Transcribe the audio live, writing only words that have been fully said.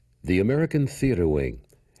The American Theater Wing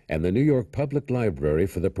and the New York Public Library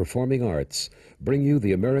for the Performing Arts bring you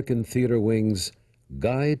the American Theater Wing's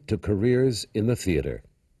Guide to Careers in the Theater.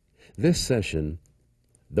 This session,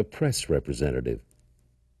 The Press Representative.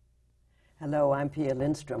 Hello, I'm Pia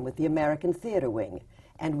Lindstrom with the American Theater Wing,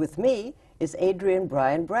 and with me is Adrian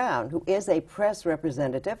Bryan Brown, who is a press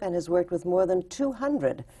representative and has worked with more than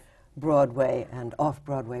 200 Broadway and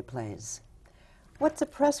off-Broadway plays. What's a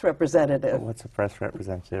press representative? Well, what's a press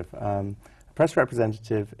representative? A press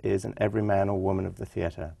representative is an everyman or woman of the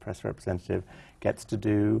theatre. A press representative gets to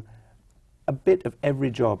do a bit of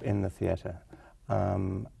every job in the theatre.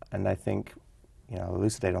 And I think, I'll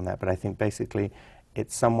elucidate on that, but I think basically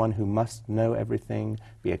it's someone who must know everything,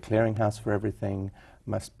 be a clearinghouse for everything,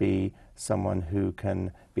 must be someone who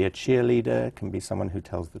can be a cheerleader, can be someone who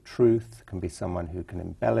tells the truth, can be someone who can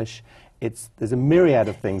embellish. There's a myriad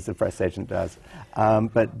of things the press agent does,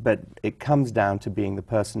 but it comes down to being the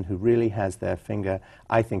person who really has their finger,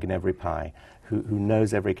 I think, in every pie, who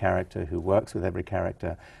knows every character, who works with every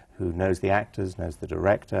character, who knows the actors, knows the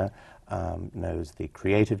director, knows the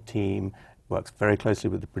creative team, works very closely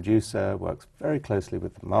with the producer, works very closely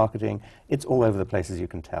with the marketing. It's all over the place, as you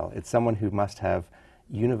can tell. It's someone who must have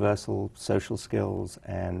universal social skills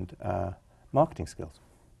and marketing skills.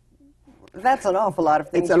 That's an awful lot of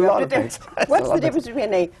things you have to do. What's the difference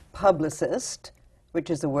between a publicist, which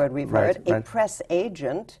is a word we've heard, a press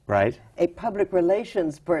agent, a public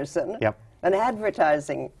relations person, an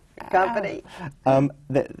advertising company?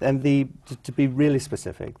 To be really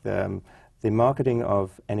specific, the marketing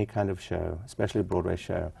of any kind of show, especially a Broadway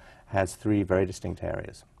show, has three very distinct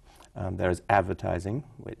areas. There is advertising,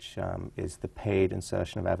 which is the paid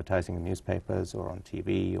insertion of advertising in newspapers or on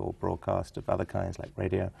TV or broadcast of other kinds like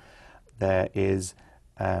radio. There is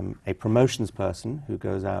a promotions person who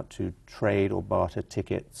goes out to trade or barter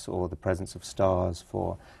tickets or the presence of stars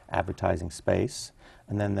for advertising space.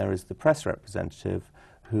 And then there is the press representative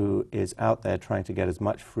who is out there trying to get as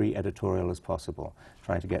much free editorial as possible,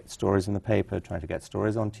 trying to get stories in the paper, trying to get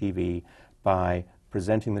stories on TV by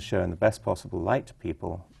presenting the show in the best possible light to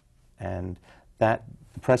people. And that,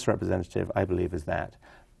 the press representative, I believe, is that.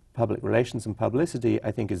 Public relations and publicity,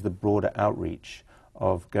 I think, is the broader outreach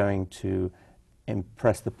of going to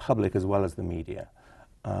impress the public as well as the media.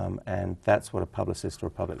 And that's what a publicist or a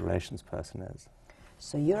public relations person is.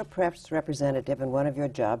 So you're a press representative, and one of your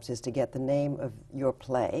jobs is to get the name of your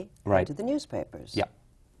play into the newspapers. Yeah.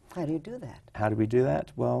 How do you do that? How do we do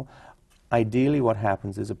that? Well, ideally what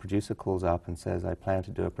happens is a producer calls up and says, I plan to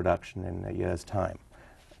do a production in a year's time,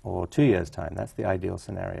 or 2 years' time. That's the ideal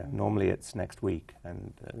scenario. Normally it's next week,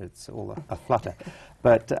 and it's all a flutter.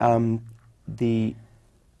 But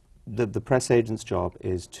the press agent's job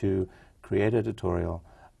is to create editorial,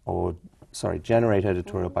 generate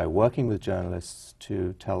editorial by working with journalists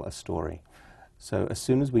to tell a story. So as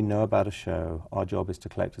soon as we know about a show, our job is to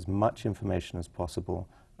collect as much information as possible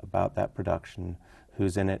about that production,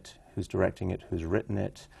 who's in it, who's directing it, who's written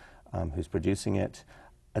it, who's producing it,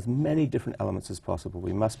 as many different elements as possible.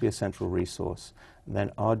 We must be a central resource. And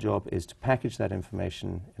then our job is to package that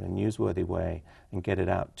information in a newsworthy way and get it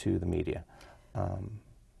out to the media.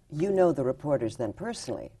 You know the reporters then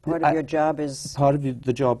personally. Part of your job is... Part of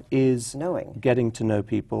the job is knowing. Getting to know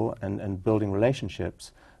people and building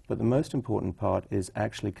relationships. But the most important part is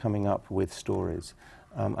actually coming up with stories.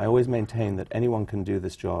 I always maintain that anyone can do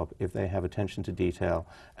this job if they have attention to detail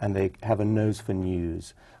and they have a nose for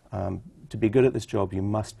news. To be good at this job, you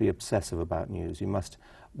must be obsessive about news. You must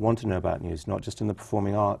want to know about news, not just in the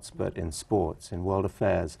performing arts, but in sports, in world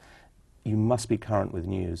affairs. You must be current with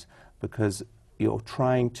news because you're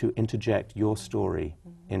trying to interject your story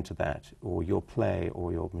into that, or your play,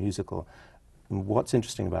 or your musical. And what's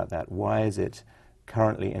interesting about that? Why is it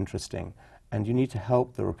currently interesting? And you need to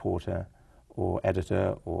help the reporter, or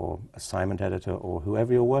editor, or assignment editor, or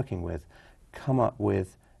whoever you're working with, come up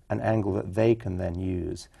with an angle that they can then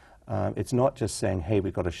use. It's not just saying, hey,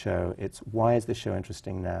 we've got a show. It's, why is this show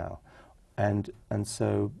interesting now? And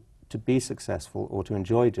so to be successful or to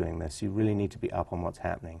enjoy doing this, you really need to be up on what's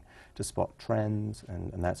happening, to spot trends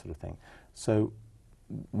and that sort of thing. So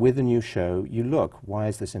with a new show, you look, why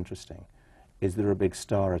is this interesting? Is there a big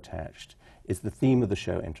star attached? Is the theme of the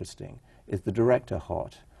show interesting? Is the director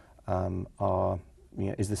hot?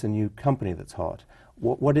 Is this a new company that's hot?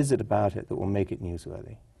 What is it about it that will make it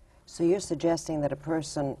newsworthy? So you're suggesting that a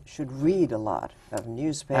person should read a lot of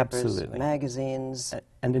newspapers, magazines.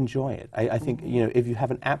 And enjoy it. I think, if you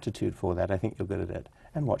have an aptitude for that, I think you're good at it.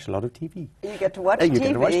 And watch a lot of TV. You get to watch TV. You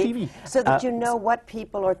get to watch TV. So that you know what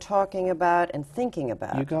people are talking about and thinking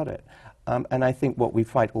about. You got it. And I think what we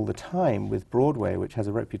fight all the time with Broadway, which has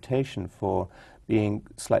a reputation for being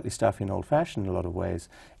slightly stuffy and old-fashioned in a lot of ways,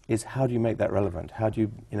 is how do you make that relevant? How do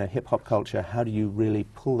you, in a hip-hop culture, how do you really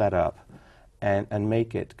pull that up and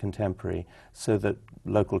make it contemporary so that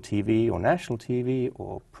local TV or national TV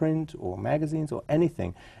or print or magazines or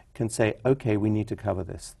anything can say, okay, we need to cover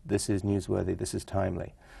this. This is newsworthy, this is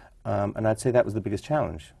timely. And I'd say that was the biggest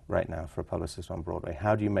challenge right now for a publicist on Broadway.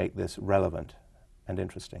 How do you make this relevant and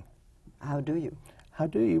interesting? How do you? How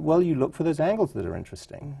do you? Well, you look for those angles that are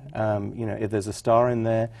interesting. You know, if there's a star in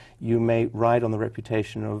there, you may ride on the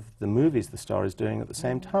reputation of the movies the star is doing at the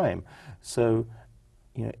same time. So,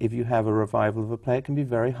 you know, if you have a revival of a play, it can be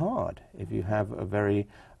very hard. If you have a very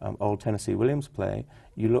old Tennessee Williams play,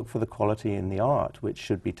 you look for the quality in the art, which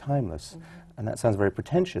should be timeless. And that sounds very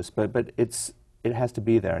pretentious, but it has to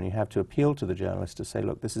be there, and you have to appeal to the journalist to say,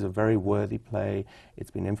 look, this is a very worthy play, it's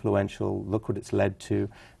been influential, look what it's led to,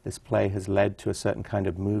 this play has led to a certain kind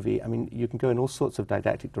of movie. I mean, you can go in all sorts of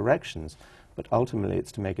didactic directions, but ultimately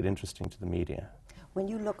it's to make it interesting to the media. When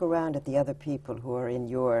you look around at the other people who are in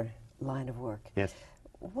your line of work, Yes.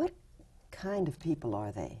 what kind of people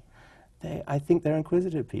are they? I think they're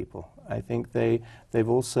inquisitive people. I think they've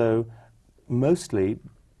also mostly,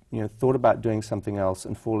 you know, thought about doing something else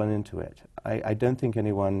and fallen into it. I don't think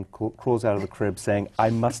anyone crawls out of the crib saying, I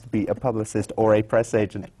must be a publicist or a press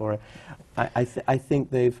agent. Or I think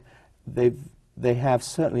they have,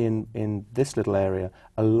 certainly in this little area,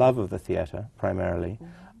 a love of the theatre, primarily.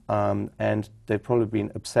 And they've probably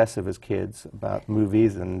been obsessive as kids about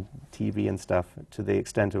movies and TV and stuff, to the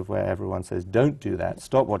extent of where everyone says, don't do that,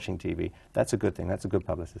 stop watching TV. That's a good thing, that's a good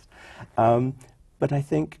publicist. But I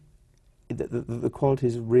think the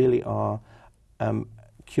qualities really are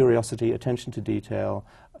curiosity, attention to detail,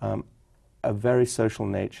 a very social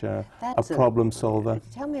nature, a problem solver.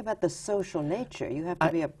 Tell me about the social nature. You have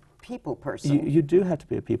to be a people person. You do have to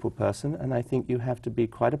be a people person, and I think you have to be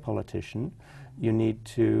quite a politician. You need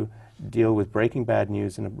to deal with breaking bad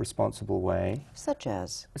news in a responsible way. Such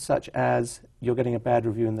as? Such as, you're getting a bad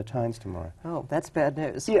review in the Times tomorrow. Oh, that's bad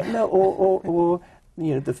news. Yeah, no, or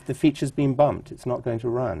you know, the feature's been bumped, it's not going to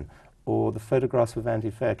run. Or the photographs of Vanity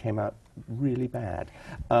Fair came out really bad.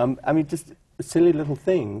 I mean, just silly little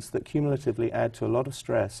things that cumulatively add to a lot of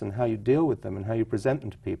stress, and how you deal with them and how you present them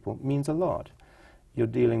to people means a lot. You're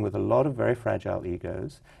dealing with a lot of very fragile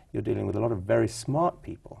egos. You're dealing with a lot of very smart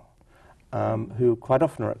people who quite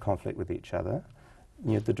often are at conflict with each other.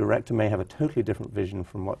 You know, the director may have a totally different vision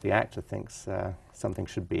from what the actor thinks something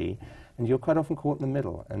should be, and you're quite often caught in the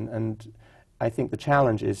middle. And I think the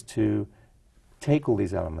challenge is to take all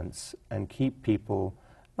these elements and keep people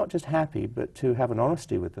not just happy, but to have an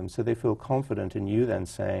honesty with them, so they feel confident in you then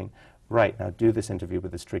saying, right, now do this interview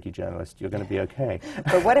with this tricky journalist, you're going to be okay.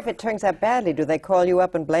 But what if it turns out badly? Do they call you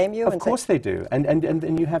up and blame you? Of course they do,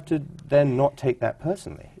 and you have to then not take that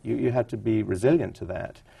personally. You have to be resilient to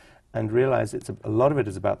that and realize a lot of it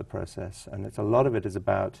is about the process, and a lot of it is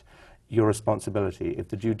about your responsibility. If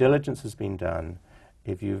the due diligence has been done,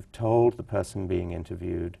 if you've told the person being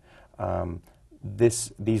interviewed,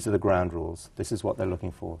 these are the ground rules, this is what they're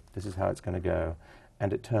looking for, this is how it's going to go,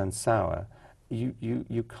 and it turns sour,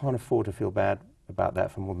 you can't afford to feel bad about that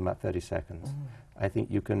for more than about 30 seconds. I think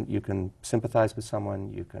you can sympathize with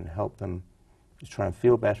someone, you can help them just try and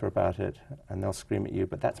feel better about it, and they'll scream at you,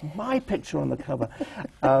 but that's my picture on the cover.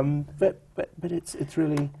 But it's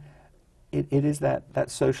really, it is that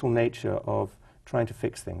social nature of trying to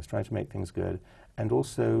fix things, trying to make things good, and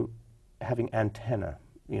also having antenna,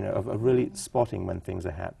 you know, of really spotting when things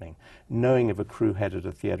are happening, knowing if a crew head at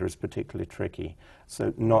a theatre is particularly tricky,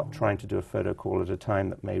 so not trying to do a photo call at a time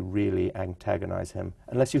that may really antagonize him,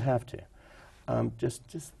 unless you have to.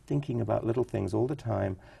 Just thinking about little things all the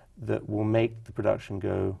time that will make the production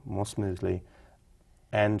go more smoothly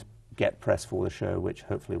and get press for the show, which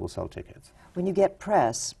hopefully will sell tickets. When you get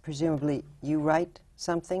press, presumably you write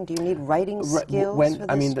something? Do you need writing skills for this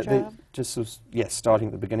I mean, job? just sort of, yes, starting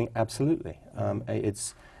at the beginning, absolutely.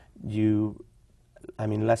 I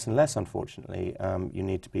mean, less and less, unfortunately. You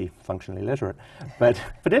need to be functionally literate, but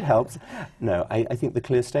it helps. No, I think the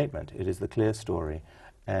clear statement, it is the clear story.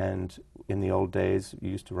 And in the old days, you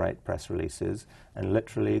used to write press releases, and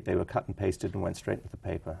literally they were cut and pasted and went straight into the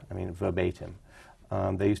paper. I mean, verbatim.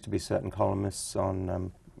 There used to be certain columnists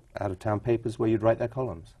on out-of-town papers where you'd write their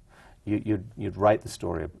columns. You'd write the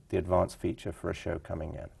story of the advance feature for a show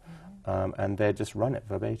coming in, and they'd just run it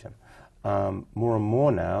verbatim. More and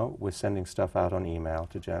more now, we're sending stuff out on email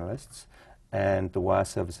to journalists, and the wire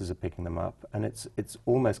services are picking them up, and it's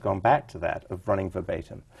almost gone back to that of running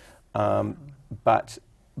verbatim. But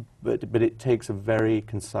it takes a very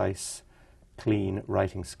concise, clean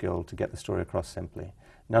writing skill to get the story across simply.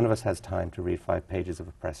 None of us has time to read 5 pages of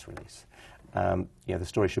a press release. The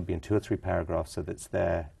story should be in 2 or 3 paragraphs so that it's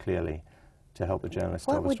there clearly to help the journalist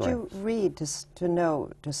tell the What story. would you read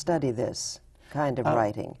to study this kind of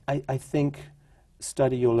writing? I think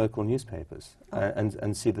study your local newspapers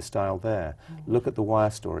and see the style there. Look at the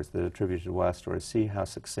wire stories, the attributed wire stories, see how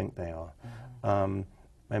succinct they are.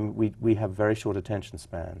 And we have very short attention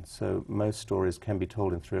spans, so most stories can be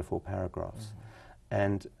told in 3 or 4 paragraphs.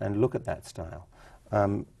 And look at that style.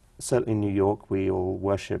 Certainly in New York, we all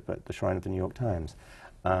worship at the shrine of the New York Times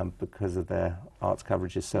because of their arts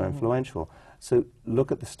coverage is so influential. So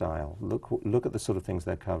look at the style, look at the sort of things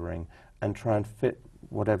they're covering, and try and fit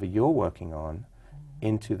whatever you're working on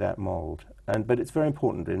into that mold. But it's very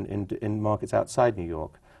important in markets outside New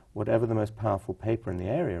York, whatever the most powerful paper in the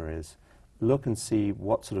area is, look and see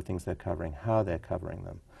what sort of things they're covering, how they're covering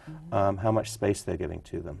them, how much space they're giving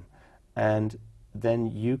to them. And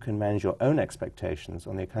then you can manage your own expectations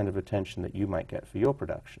on the kind of attention that you might get for your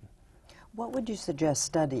production. What would you suggest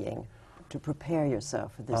studying to prepare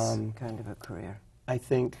yourself for this kind of a career? I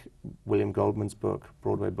think William Goldman's book,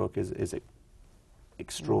 Broadway book, is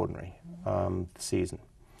extraordinary. The Season.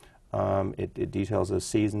 It details a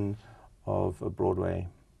season of a Broadway,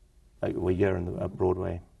 a year in a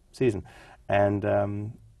Broadway season. And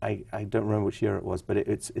I don't remember which year it was, but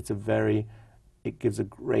it gives a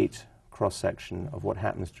great cross-section of what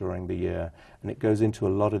happens during the year, and it goes into a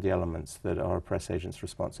lot of the elements that are a press agent's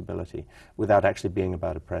responsibility without actually being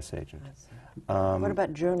about a press agent. What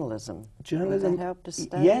about journalism? Journalism, Does that help to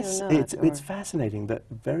study yes, or not, it's fascinating that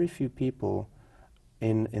very few people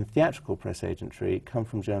in theatrical press agentry come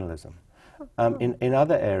from journalism. In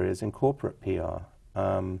other areas, in corporate PR,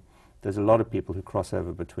 there's a lot of people who cross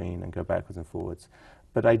over between and go backwards and forwards.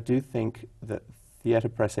 But I do think that theatre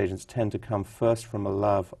press agents tend to come first from a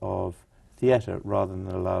love of theatre rather than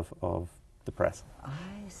a love of the press.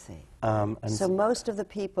 I see. And So most of the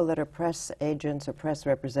people that are press agents or press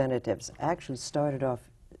representatives actually started off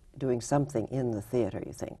doing something in the theatre,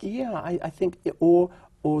 you think? yeah, I think, or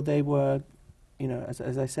they were,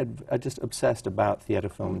 as I said, just obsessed about theatre,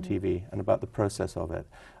 film, and TV, and about the process of it.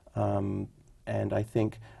 And I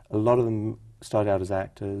think a lot of them started out as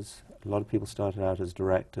actors, a lot of people started out as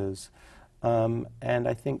directors, and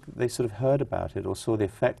I think they sort of heard about it or saw the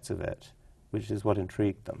effects of it, which is what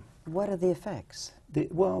intrigued them. What are the effects?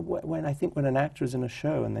 When an actor is in a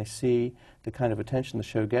show and they see the kind of attention the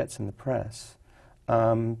show gets in the press,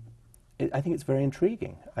 I think it's very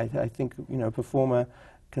intriguing. I think a performer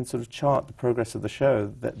can sort of chart the progress of the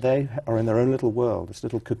show, that they are in their own little world, this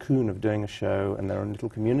little cocoon of doing a show and their own little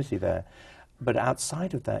community there. But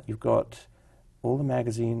outside of that, you've got all the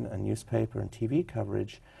magazine and newspaper and TV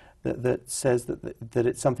coverage that says that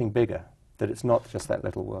it's something bigger, that it's not just that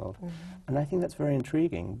little world. And I think that's very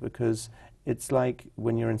intriguing, because it's like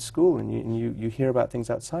when you're in school and you hear about things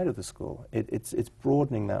outside of the school. It's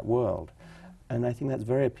broadening that world. And I think that's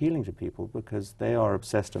very appealing to people, because they are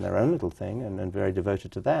obsessed in their own little thing and very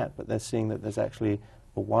devoted to that, but they're seeing that there's actually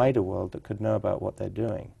a wider world that could know about what they're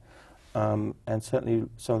doing. And certainly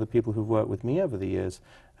some of the people who've worked with me over the years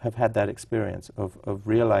have had that experience of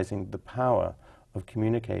realizing the power of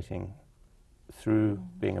communicating through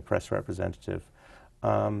being a press representative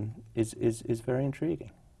is very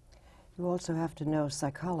intriguing. You also have to know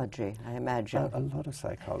psychology, I imagine. A lot of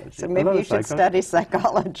psychology. So maybe you should study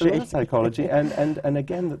psychology. A lot of psychology, and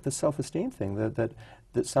again, the self-esteem thing,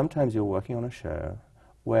 that sometimes you're working on a show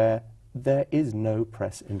where there is no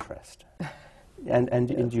press interest.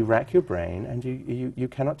 And you rack your brain, and you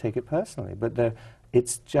cannot take it personally, but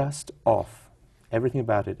it's just off. Everything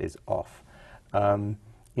about it is off.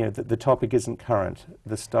 The topic isn't current.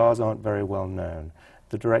 The stars aren't very well known.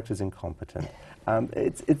 The director's incompetent.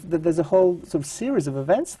 There's a whole sort of series of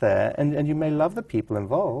events there, and you may love the people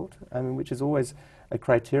involved, which is always a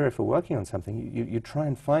criteria for working on something. You try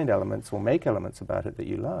and find elements or make elements about it that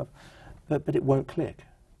you love, but it won't click.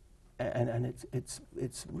 And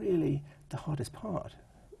it's really the hardest part,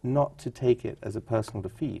 not to take it as a personal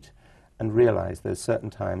defeat and realize there's certain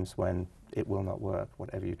times when it will not work,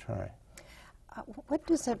 whatever you try. How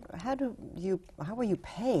are you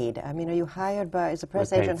paid? Are you hired by, as a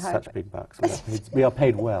press We're agent? paid such big bucks. We are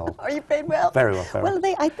paid well. Are you paid well? Very well. Very well.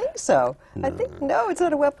 Well, I think so. No. I think, no, it's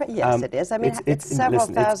not a well paid. Yes, it is. It's several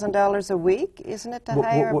 $1,000s a week, isn't it, to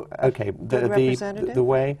hire a good representative? The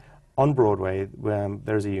way, on Broadway,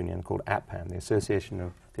 there's a union called APPAM, the Association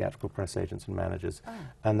of Theatrical Press Agents and Managers,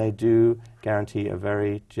 and they do guarantee a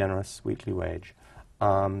very generous weekly wage.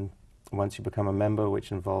 Once you become a member,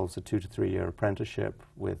 which involves a 2 to 3 year apprenticeship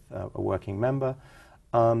with a working member,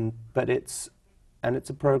 but it's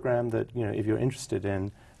a program that, if you're interested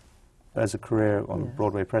in as a career on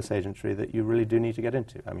Broadway press agentry that you really do need to get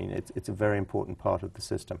into. I mean, it's a very important part of the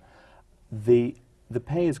system. The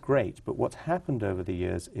pay is great, but what's happened over the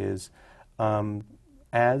years is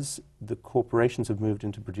as the corporations have moved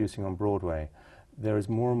into producing on Broadway, there is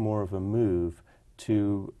more and more of a move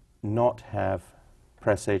to not have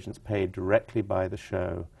press agents paid directly by the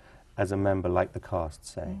show as a member, like the cast,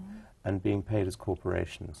 say, and being paid as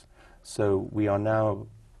corporations. So we are now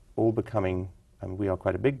all becoming, and we are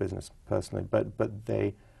quite a big business personally, but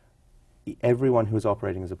everyone who is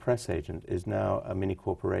operating as a press agent is now a mini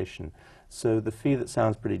corporation. So the fee that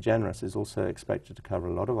sounds pretty generous is also expected to cover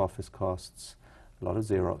a lot of office costs, a lot of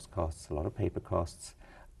Xerox costs, a lot of paper costs,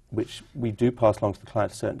 which we do pass along to the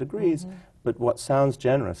client to certain degrees, but what sounds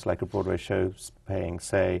generous, like a Broadway show paying,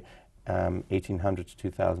 say, $1,800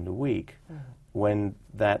 to $2,000 a week, when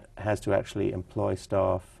that has to actually employ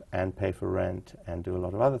staff and pay for rent and do a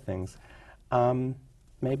lot of other things,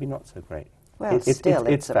 maybe not so great. Well, still,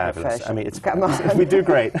 it's a fabulous. profession. I mean, it's Come fabulous. on. We do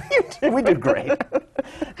great. We do great.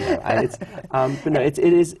 No, and it's, but no, it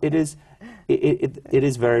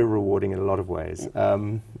is very rewarding in a lot of ways.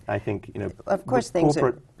 I think, you know, of course,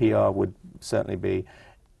 corporate PR would certainly be,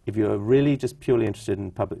 if you're really just purely interested in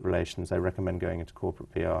public relations, I recommend going into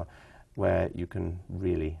corporate PR, where you can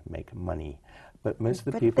really make money. But most of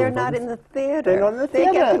the people... they're not in the theater. They're not in the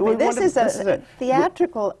theater. This is a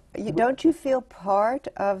theatrical... don't you feel part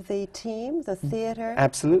of the team, the theater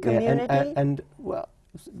Absolutely. community? And well,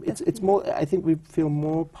 it's more... I think we feel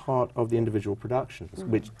more part of the individual productions,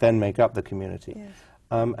 which then make up the community. Yes.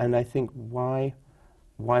 And I think why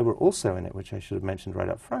we're also in it, which I should have mentioned right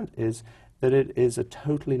up front, is that it is a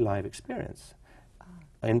totally live experience.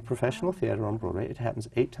 In professional theater on Broadway, it happens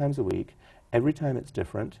 8 times a week. Every time it's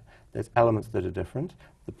different. There's elements that are different.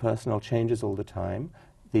 The personnel changes all the time.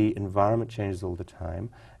 The environment changes all the time.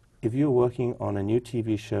 If you're working on a new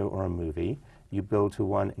TV show or a movie, you build to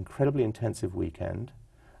one incredibly intensive weekend,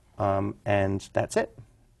 and that's it.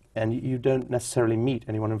 And you don't necessarily meet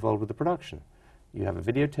anyone involved with the production. You have a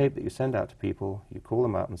videotape that you send out to people. You call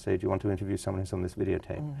them up and say, do you want to interview someone who's on this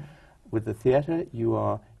videotape? With the theater, you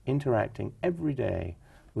are interacting every day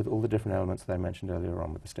with all the different elements that I mentioned earlier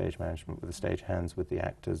on, with the stage management, with the stage hands, with the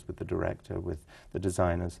actors, with the director, with the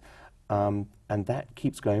designers. And that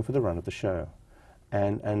keeps going for the run of the show.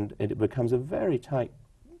 And it becomes a very tight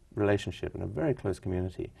relationship and a very close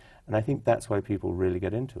community. And I think that's why people really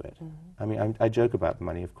get into it. I mean, I joke about the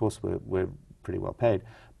money. Of course, we're pretty well paid.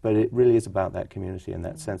 But it really is about that community and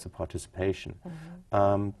that sense of participation,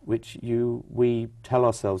 which we tell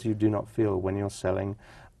ourselves you do not feel when you're selling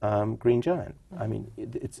Green Giant. I mean,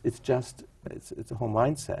 it's a whole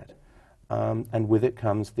mindset. And with it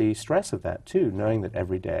comes the stress of that, too, knowing that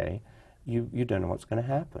every day you don't know what's going to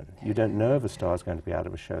happen. You don't know if a star is going to be out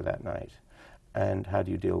of a show that night. And how do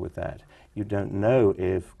you deal with that? You don't know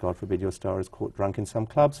if, God forbid, your star is caught drunk in some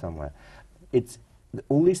club somewhere.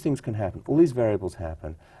 All these things can happen. All these variables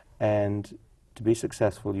happen. And to be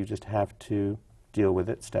successful, you just have to deal with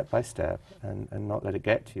it step by step and not let it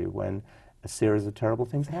get to you when a series of terrible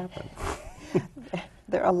things happen.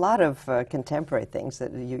 There are a lot of contemporary things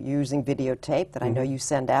that you're using videotape that I know you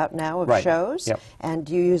send out now of shows. Yep. And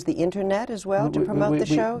do you use the internet as well to promote the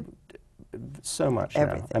show? So much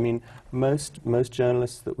Everything. now. I mean, most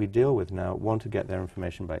journalists that we deal with now want to get their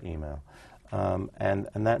information by email. And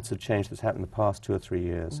that's a change that's happened in the past 2 or 3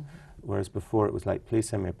 years. Whereas before it was like, please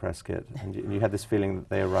send me a press kit. And you had this feeling that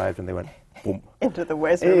they arrived and they went, boom. Into the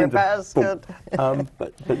waste of a basket.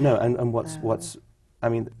 But no, and what's I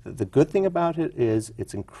mean, the good thing about it is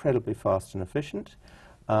it's incredibly fast and efficient.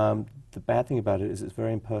 The bad thing about it is it's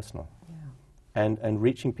very impersonal. Yeah. And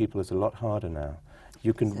reaching people is a lot harder now.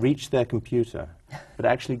 You can reach their computer, but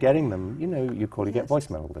actually getting them, you know, you get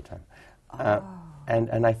voicemail all the time.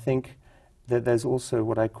 And I think that there's also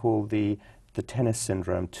what I call the tennis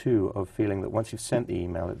syndrome, too, of feeling that once you've sent the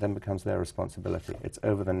email, it then becomes their responsibility. It's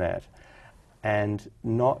over the net. And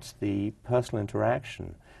not the personal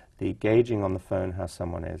interaction, the gauging on the phone how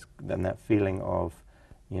someone is, then that feeling of,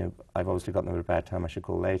 you know, I've obviously got them at a bad time, I should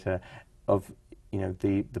call later, of, you know,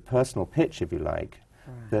 the personal pitch, if you like,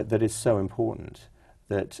 that is so important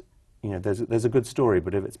that, you know, there's a good story,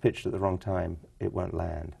 but if it's pitched at the wrong time, it won't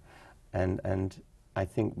land. And I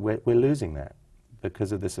think we're losing that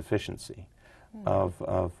because of this efficiency of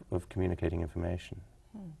communicating information.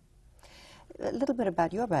 A little bit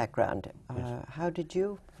about your background. How did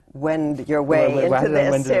you wend your way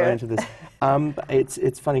into this?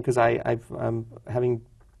 It's funny because I've having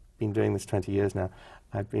been doing this 20 years now,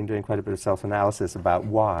 I've been doing quite a bit of self-analysis about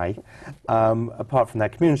why. Apart from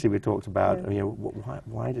that community we talked about, you know,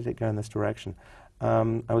 why did it go in this direction?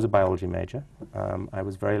 I was a biology major. I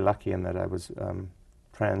was very lucky in that I was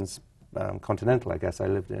transcontinental, I guess. I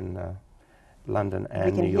lived in London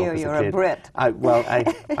and New York as a kid. We can hear you're a Brit.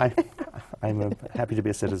 I'm happy to be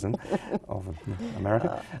a citizen of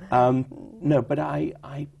America. No, but I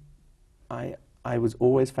was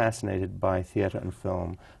always fascinated by theatre and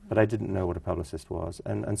film, but I didn't know what a publicist was.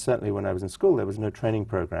 And certainly when I was in school, there was no training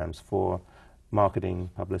programs for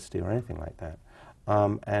marketing, publicity, or anything like that.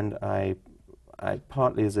 And I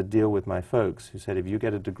partly as a deal with my folks, who said, if you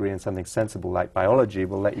get a degree in something sensible like biology,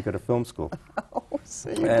 we'll let you go to film school.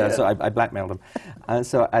 So I blackmailed them. And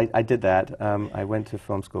so I did that. I went to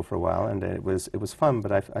film school for a while, and it was fun,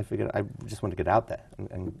 but I figured I just wanted to get out there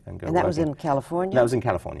and go. And that was in California? That was in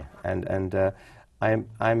California. And I'm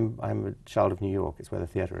a child of New York. It's where the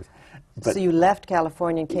theatre is. But so you left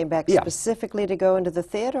California and came back specifically to go into the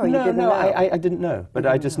theatre, or you didn't know? I didn't know. But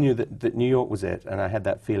I just knew that New York was it, and I had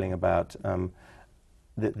that feeling about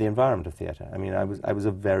the environment of theatre. I mean, I was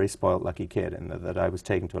a very spoiled, lucky kid in that I was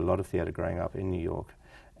taken to a lot of theatre growing up in New York,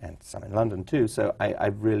 and some in London too. So I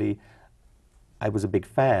was a big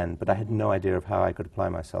fan, but I had no idea of how I could apply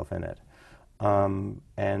myself in it.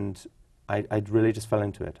 And I really just fell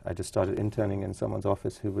into it. I just started interning in someone's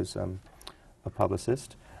office who was a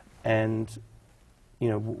publicist, and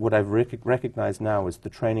what I've recognized now is the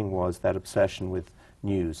training was that obsession with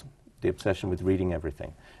news, the obsession with reading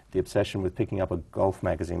everything, the obsession with picking up a golf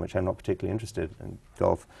magazine, which I'm not particularly interested in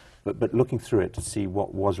golf, but looking through it to see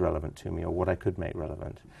what was relevant to me or what I could make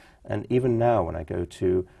relevant. And even now when I go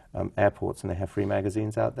to airports and they have free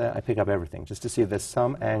magazines out there, I pick up everything just to see if there's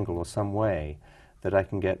some angle or some way that I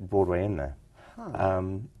can get Broadway in there.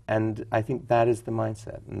 And I think that is the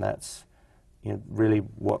mindset, and that's really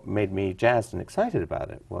what made me jazzed and excited about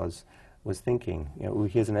it was thinking,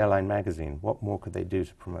 here's an airline magazine, what more could they do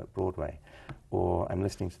to promote Broadway? Or I'm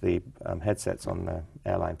listening to the headsets on the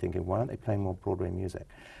airline thinking, why aren't they playing more Broadway music?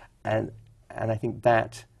 And I think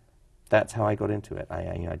that's how I got into it.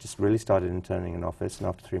 I just really started interning in an office, and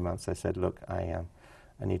after 3 months I said, look, I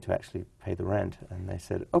need to actually pay the rent. And they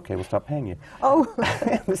said, okay, we'll start paying you. Oh!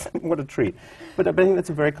 What a treat. But I think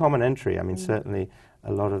that's a very common entry. I mean, certainly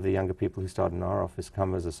a lot of the younger people who start in our office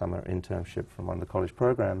come as a summer internship from one of the college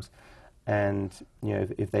programs. And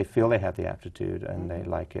if they feel they have the aptitude and they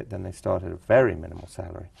like it, then they start at a very minimal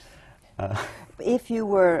salary. If you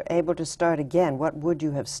were able to start again, what would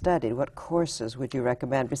you have studied? What courses would you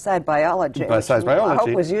recommend besides biology? Besides biology, I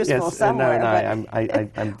hope was useful somewhere.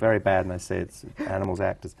 I'm very bad, and I say it's animals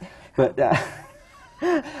actors. But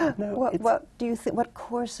what do you think? What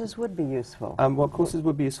courses would be useful? What courses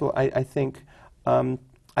would be useful? I think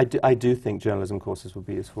I do think journalism courses would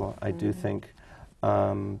be useful. I do think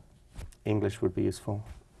English would be useful.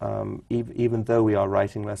 Even though we are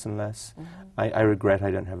writing less and less, I regret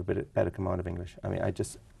I don't have a better command of English. I mean, I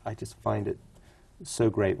just find it so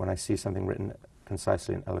great when I see something written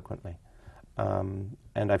concisely and eloquently.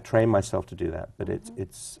 And I've trained myself to do that, but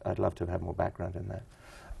I'd love to have more background in that.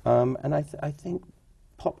 And I think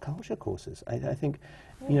pop culture courses. I think,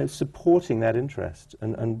 supporting that interest.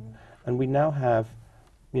 And we now have,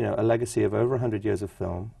 a legacy of over 100 years of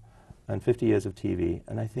film and 50 years of TV,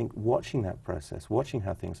 and I think watching that process, watching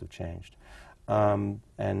how things have changed,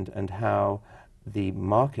 and how the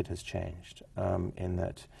market has changed, in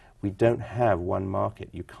that we don't have one market.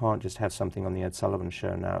 You can't just have something on the Ed Sullivan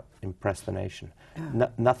Show now impress the nation.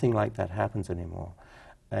 Nothing like that happens anymore.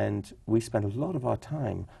 And we spend a lot of our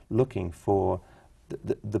time looking for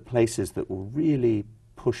the places that will really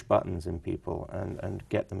push buttons in people and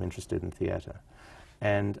get them interested in theatre.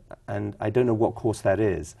 And I don't know what course that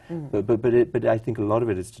is, but I think a lot of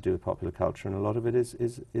it is to do with popular culture, and a lot of it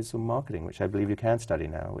is some marketing, which I believe you can study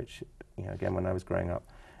now. Which, again, when I was growing up,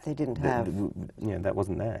 they didn't have. That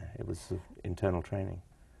wasn't there. It was internal training.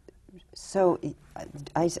 So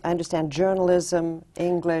I understand journalism,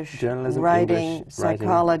 English, writing,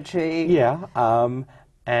 psychology. Yeah,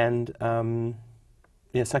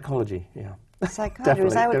 psychology. Yeah.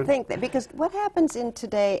 Psychologists, I would think that, because what happens in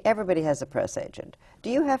today, everybody has a press agent.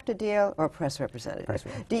 Do you have to deal, or press representative?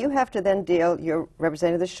 Do you have to then deal, you're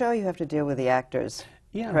representing the show, you have to deal with the actors'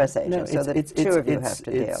 press agent, so the two of you have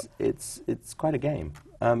to deal. It's quite a game.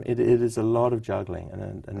 It is a lot of juggling,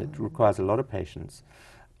 and it requires a lot of patience.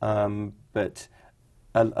 But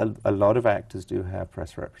a lot of actors do have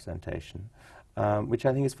press representation, which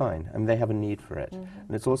I think is fine. I mean, they have a need for it.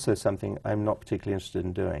 And it's also something I'm not particularly interested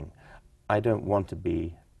in doing. I don't want to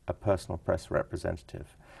be a personal press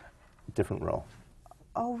representative. Different role.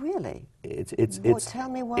 Oh, really? Well, tell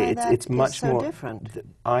me why it's much so more different.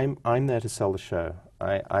 I'm there to sell the show.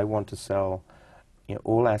 I want to sell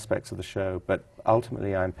all aspects of the show, but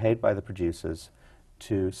ultimately I'm paid by the producers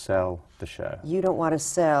to sell the show. You don't want to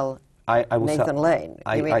sell I will Nathan sell, Lane.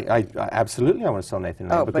 You mean- I absolutely I want to sell Nathan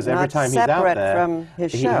Lane, Oh, because but every not time he's out separate there, from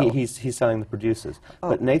his show. he's selling the producers. Oh.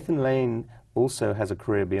 But Nathan Lane also has a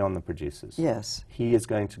career beyond the producers. Yes. He is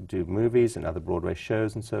going to do movies and other Broadway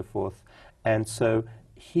shows and so forth, and so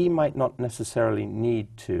he might not necessarily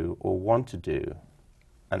need to or want to do,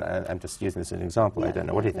 and I'm just using this as an example, I don't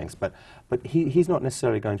know what he thinks, but he's not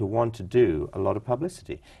necessarily going to want to do a lot of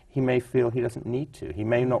publicity. He may feel he doesn't need to. He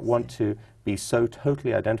may not want to be so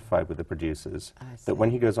totally identified with the producers that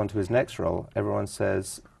when he goes on to his next role, everyone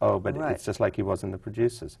says, oh, but it's just like he was in the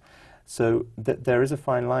producers. So there is a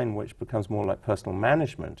fine line which becomes more like personal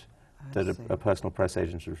management that a personal press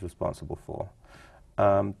agent is responsible for,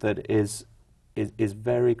 that is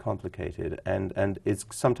very complicated and is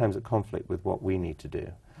sometimes at conflict with what we need to do.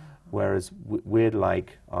 Whereas we'd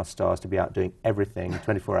like our stars to be out doing everything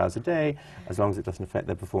 24 hours a day, as long as it doesn't affect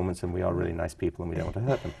their performance, and we are really nice people and we don't want to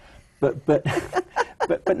hurt them.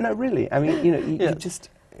 But no, really, I mean, you know, you just,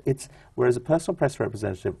 whereas a personal press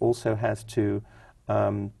representative also has to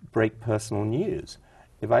break personal news.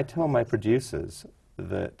 If I tell my producers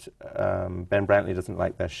that Ben Brantley doesn't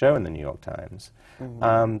like their show in the New York Times,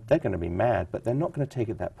 they're going to be mad, but they're not going to take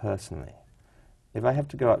it that personally. If I have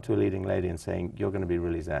to go up to a leading lady and saying, you're going to be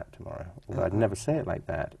really zapped tomorrow, although I'd never say it like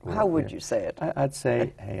that. Or, How would you say it? I'd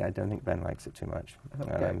say, hey, I don't think Ben likes it too much.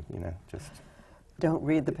 You know, just don't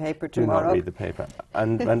read the paper do tomorrow. not read the paper.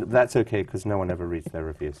 And that's okay, because no one ever reads their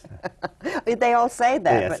reviews. They all say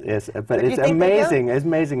that. Yes, but yes. But it's amazing. It's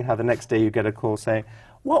amazing how the next day you get a call saying,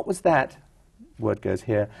 what was that? Word goes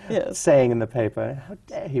here, saying in the paper, how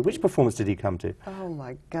dare he? Which performance did he come to? Oh,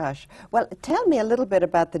 my gosh. Well, tell me a little bit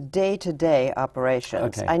about the day-to-day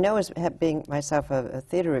operations. Okay. I know, as being myself a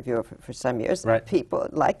theater reviewer for some years, Right. people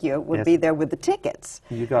like you would be there with the tickets.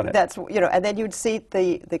 You got it. That's, you know, and then you'd seat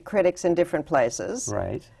the critics in different places.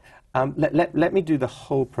 Right. Let me do the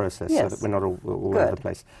whole process so that we're not all over the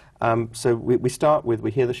place. So we start with, we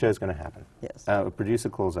hear the show's going to happen. Yes. A producer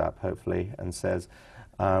calls up, hopefully, and says,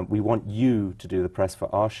 we want you to do the press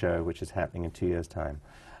for our show, which is happening in 2 years' time.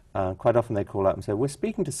 Quite often they call up and say, we're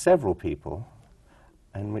speaking to several people,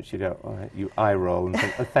 in which you go, all right, you eye roll and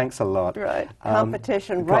think, oh, thanks a lot. Right.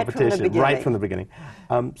 Competition right from the beginning. Right from the beginning.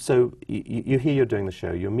 So you hear you're doing the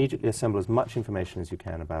show. You immediately assemble as much information as you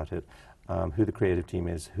can about it, who the creative team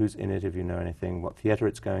is, who's in it if you know anything, what theatre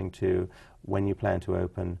it's going to, when you plan to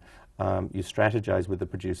open. You strategize with the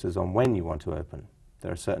producers on when you want to open.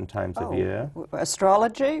 There are certain times of year.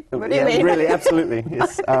 Astrology? What do you Yeah, mean? really, absolutely.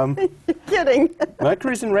 Yes. You're kidding.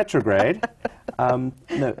 Mercury's in retrograde. No,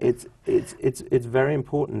 it's very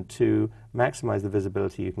important to maximize the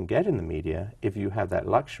visibility you can get in the media if you have that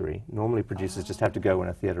luxury. Normally, producers just have to go when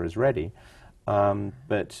a theatre is ready.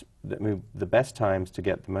 But the best times to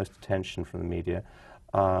get the most attention from the media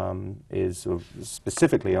is sort of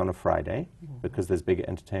specifically on a Friday, because there's big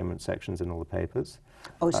entertainment sections in all the papers.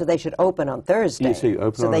 Oh, so they should open on Thursday. Yeah, so you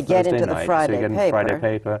open on they a get Thursday into night, the Friday so you get paper. into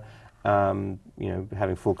Friday paper. You know,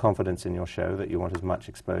 having full confidence in your show that you want as much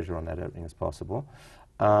exposure on that opening as possible.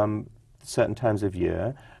 Certain times of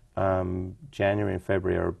year, January and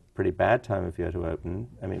February are a pretty bad time of year to open.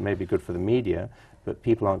 I mean, it may be good for the media, but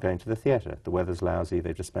people aren't going to the theatre. The weather's lousy,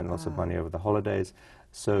 they've just spent lots of money over the holidays.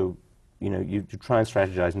 So, you know, you try and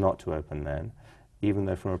strategize not to open then, even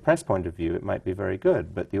though from a press point of view it might be very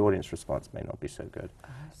good, but the audience response may not be so good. I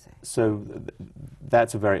see. So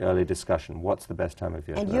that's a very early discussion. What's the best time of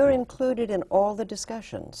year? And to you're open? included in all the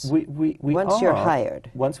discussions. We Once you're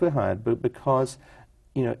hired. Once we're hired, but because,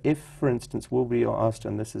 you know, if, for instance, we'll be asked,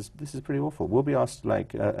 and this is pretty awful, we'll be asked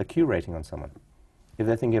like a Q rating on someone. If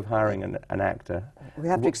they're thinking of hiring an actor. We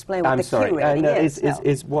have to explain what I'm the sorry, Q rating no,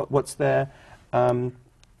 is.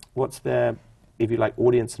 What's their, if you like,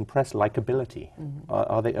 audience and press likability?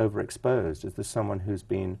 Are they overexposed? Is there someone who's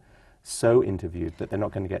been so interviewed that they're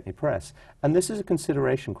not going to get any press? And this is a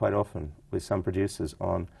consideration quite often with some producers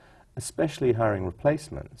on, especially hiring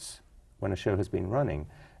replacements when a show has been running.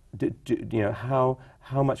 You know,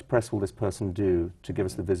 how much press will this person do to give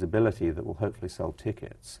us the visibility that will hopefully sell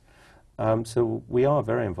tickets? So we are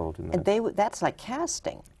very involved in that. And that's like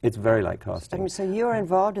casting. It's very like I casting. mean, so you're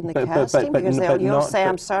involved in the But- casting but because you'll not- say,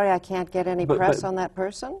 I'm sorry, I can't get any but- press but- on that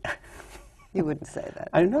person? You wouldn't say that.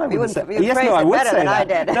 I know I You wouldn't say you yes, phrased no, I it would better say than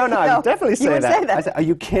that. I did. No, I would definitely say you would that. say that. I said, are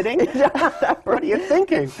you kidding? What are you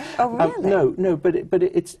thinking? Oh, really? No, but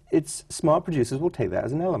it's smart producers will take that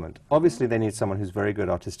as an element. Obviously, they need someone who's very good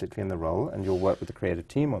artistically in the role, and you'll work with the creative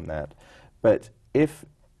team on that. But if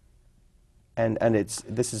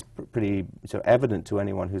this is pretty so evident to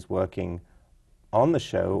anyone who's working on the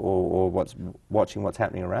show or watching what's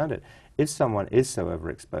happening around it, if someone is so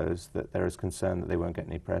overexposed that there is concern that they won't get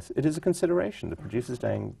any press, it is a consideration. The producer's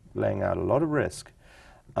laying out a lot of risk.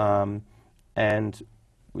 And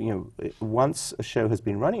once a show has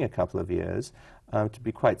been running a couple of years, to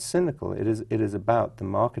be quite cynical, it is about the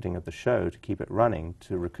marketing of the show to keep it running,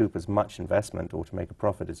 to recoup as much investment or to make a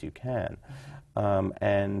profit as you can.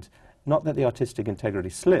 And not that the artistic integrity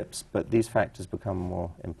slips, but these factors become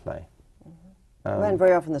more in play. And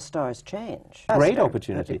very often the stars change. Great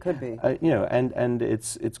opportunity. It could be. And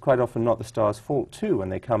it's quite often not the star's fault, too, when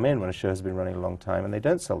they come in when a show has been running a long time and they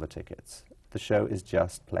don't sell the tickets. The show is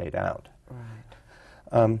just played out.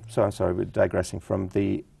 Right. So I'm sorry, we're digressing from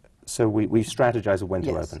the... So we strategize of when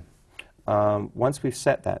to open. Once we've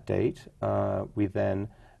set that date, we then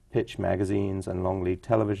pitch magazines and long lead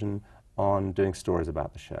television on doing stories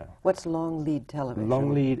about the show. What's long lead television?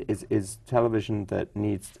 Long lead is television that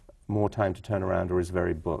needs more time to turn around or is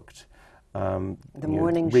very booked. The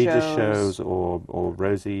morning Regis shows or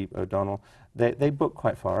Rosie O'Donnell, they book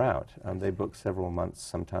quite far out. They book several months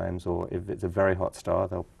sometimes, or if it's a very hot star,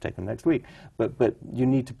 they'll take them next week. But you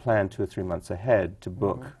need to plan 2 or 3 months ahead to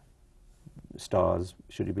book stars,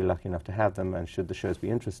 should you be lucky enough to have them, and should the shows be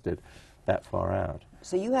interested that far out.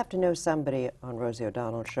 So you have to know somebody on Rosie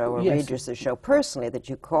O'Donnell's show or Yes. Regis's show personally that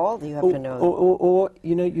you call. You have to know. Or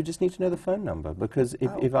you just need to know the phone number, because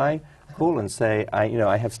if I call and say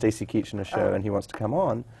I have Stacey Keach in a show and he wants to come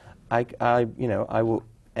on, I will.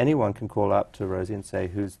 Anyone can call up to Rosie and say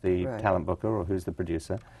who's the talent booker or who's the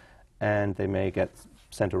producer, and they may get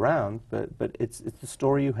sent around. But it's the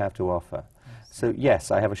story you have to offer. So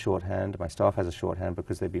yes, I have a shorthand. My staff has a shorthand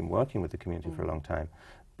because they've been working with the community for a long time.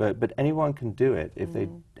 But anyone can do it if they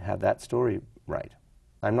have that story right.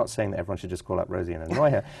 I'm not saying that everyone should just call up Rosie and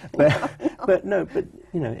annoy her, but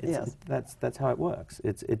that's how it works.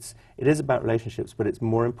 It is about relationships, but it's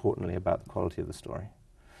more importantly about the quality of the story.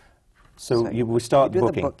 So we start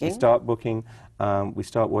booking. We start booking. We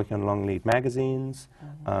start working on long lead magazines.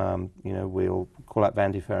 We'll call up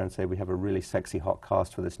Vanity Fair and say we have a really sexy, hot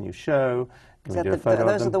cast for this new show. Can we do a photo of them?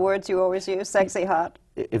 Those are the words you always use. Sexy, hot.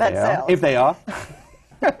 If they are.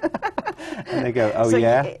 And they go, oh, so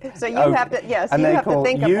yeah? So you have to, yes, and you they have call, to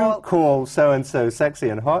think you of all... call so-and-so sexy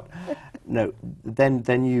and hot. No,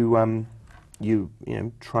 then you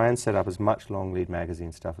try and set up as much long lead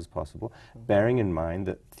magazine stuff as possible, bearing in mind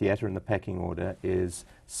that theatre in the pecking order is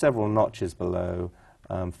several notches below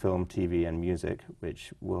film, TV, and music,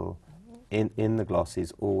 which will, in the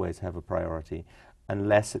glossies, always have a priority,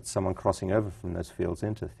 unless it's someone crossing over from those fields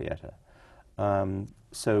into theatre.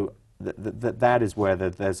 So that is where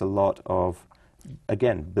there's a lot of,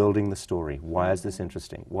 again, building the story. Why is this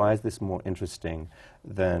interesting? Why is this more interesting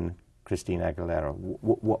than Christina Aguilera?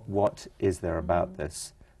 What is there about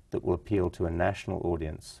this that will appeal to a national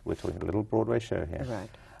audience? We're talking a little Broadway show here. Right.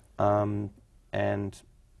 And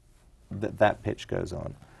that pitch goes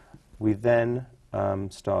on. We then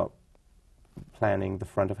start planning the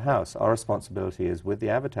front of house. Our responsibility is, with the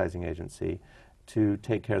advertising agency, to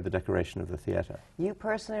take care of the decoration of the theatre. You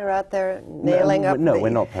personally are out there nailing up No, we're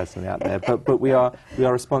not personally out there, but we are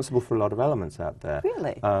responsible for a lot of elements out there.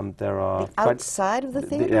 Really? There are outside of the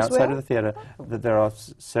theatre the as outside well? of the theatre. There are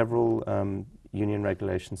several union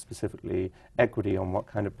regulations, specifically equity on what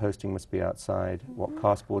kind of posting must be outside, what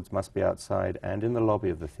cast boards must be outside, and in the lobby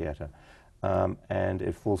of the theatre. And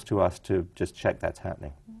it falls to us to just check that's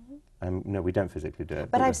happening. No, we don't physically do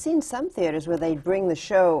it. But I've seen some theatres where they bring the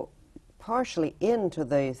show partially into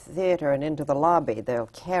the theatre and into the lobby. They'll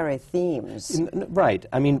carry themes. Right.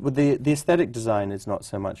 I mean, with the aesthetic design is not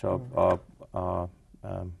so much our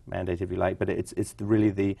mandate, if you like, but it's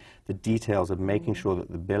really the details of making sure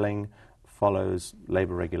that the billing follows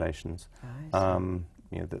labour regulations.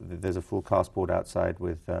 There's a full cast board outside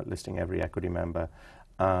with listing every equity member.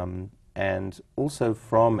 And also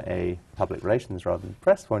from a public relations rather than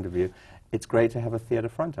press point of view, it's great to have a theatre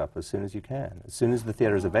front up as soon as you can. As soon as the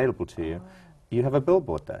theatre is available to you, you have a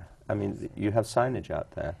billboard there. I mean, you have signage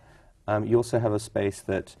out there. You also have a space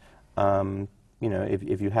that,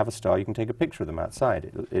 if you have a star, you can take a picture of them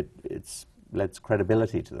outside. It lends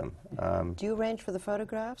credibility to them. Do you arrange for the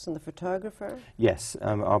photographs and the photographer? Yes.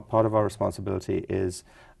 Part of our responsibility is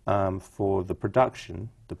for the production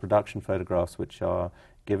photographs which are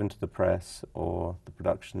given to the press, or the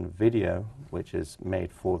production video which is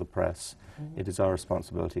made for the press. It is our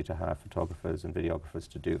responsibility to hire photographers and videographers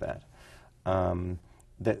to do that.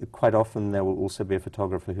 Quite often there will also be a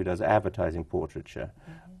photographer who does advertising portraiture,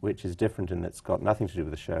 which is different in that it's got nothing to do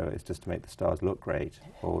with the show. It's just to make the stars look great,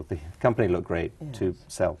 or the company look great, to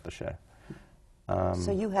sell the show.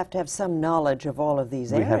 So you have to have some knowledge of all of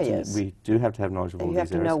these areas. We do have to have knowledge of all you these have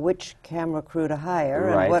to areas. know which camera crew to hire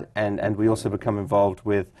Right, and what. and we also become involved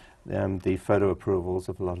with the photo approvals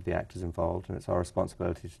of a lot of the actors involved, and it's our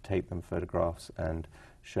responsibility to take them photographs and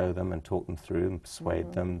show them and talk them through and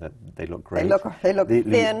persuade them that they look great. They look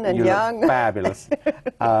thin and you young. Look fabulous.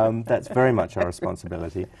 That's very much our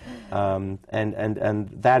responsibility, and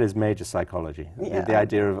that is major psychology. Yeah. The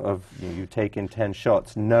idea of you take in 10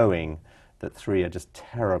 shots knowing that 3 are just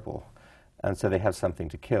terrible, and so they have something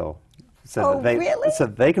to kill. So that they, really? so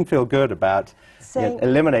they can feel good about Saying,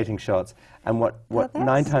 eliminating shots. And what that's-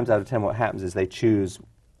 9 times out of 10 what happens is they choose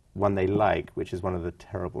one they like, which is one of the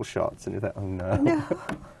terrible shots, and you're like, oh no.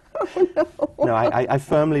 No. No, I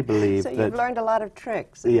firmly believe So that. you've learned a lot of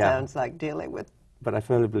tricks, it Yeah. sounds like, dealing with. But I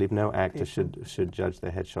firmly believe no actor should judge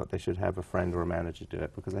their headshot. They should have a friend or a manager do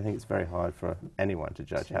it, because I think it's very hard for anyone to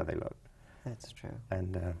judge how they look. That's true.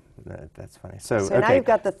 And that's funny. So So okay. now you've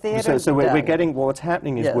got the theatre So we're done. getting, what's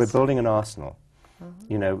happening is Yes. we're building an arsenal.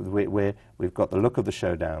 You know, we've got the look of the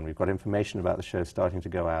show down. We've got information about the show starting to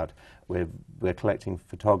go out. We're collecting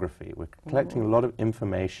photography. We're collecting a lot of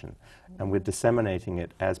information, and we're disseminating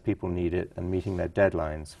it as people need it and meeting their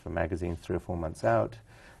deadlines for magazines 3 or 4 months out.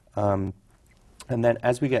 And then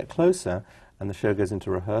as we get closer and the show goes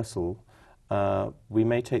into rehearsal, we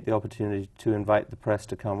may take the opportunity to invite the press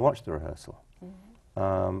to come watch the rehearsal.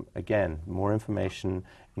 Again, more information,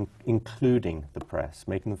 including the press,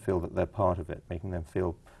 making them feel that they're part of it, making them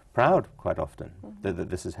feel proud quite often that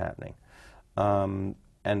this is happening.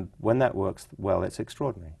 And when that works well, it's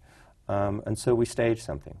extraordinary. And so we stage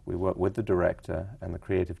something. We work with the director and the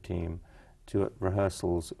creative team to, at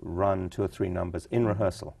rehearsals, run 2 or 3 numbers in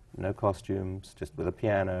rehearsal. No costumes, just with a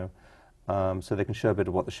piano, so they can show a bit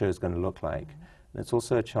of what the show is going to look like. And it's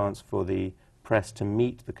also a chance for the press to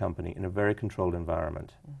meet the company in a very controlled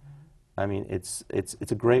environment. I mean, it's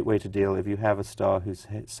a great way to deal if you have a star who's,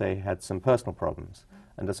 say, had some personal problems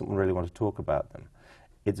and doesn't really want to talk about them.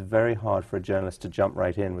 It's very hard for a journalist to jump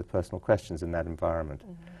right in with personal questions in that environment.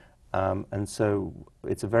 And so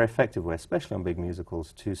it's a very effective way, especially on big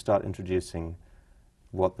musicals, to start introducing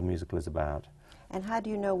what the musical is about. And how do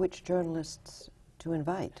you know which journalists to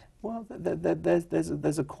invite? Well,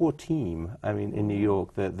 there's a core team, I mean, in New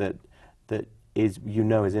York that is,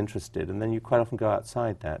 is interested, and then you quite often go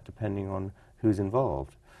outside that, depending on who's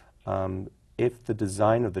involved. If the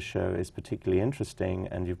design of the show is particularly interesting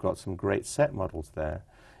and you've got some great set models there,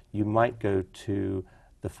 you might go to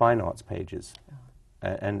the fine arts pages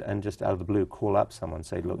and just out of the blue call up someone,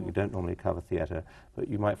 say, look, you don't normally cover theatre, but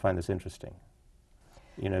you might find this interesting.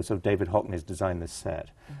 You know, sort of David Hockney's designed this set,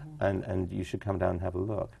 and you should come down and have a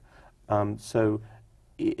look. So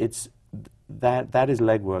it's that is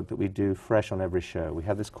legwork that we do fresh on every show. We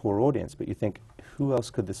have this core audience, but you think, who else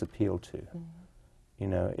could this appeal to? You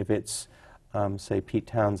know, if it's, say, Pete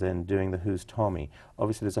Townsend doing the Who's Tommy,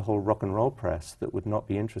 obviously there's a whole rock and roll press that would not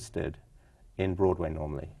be interested in Broadway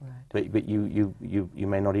normally. Right. But you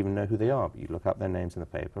may not even know who they are, but you look up their names in the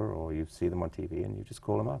paper or you see them on TV and you just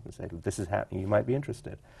call them up and say, this is happening, you might be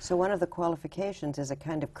interested. So one of the qualifications is a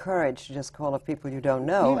kind of courage to just call up people you don't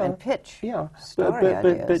know and pitch story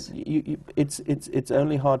ideas. But it's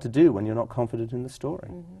only hard to do when you're not confident in the story.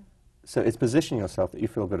 So it's positioning yourself that you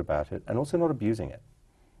feel good about it and also not abusing it.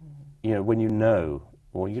 You know, when you know,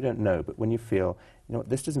 or you don't know, but when you feel, you know what,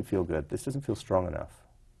 this doesn't feel good, this doesn't feel strong enough.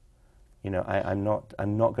 You know, I'm not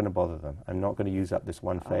going to bother them. I'm not going to use up this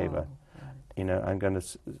one favor. You know, I'm going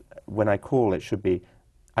to, when I call, it should be,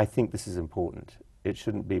 I think this is important. It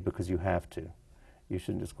shouldn't be because you have to. You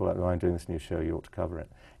shouldn't just call out, oh, I'm doing this new show, you ought to cover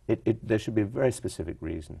it. There should be a very specific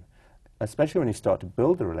reason, especially when you start to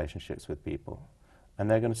build the relationships with people. And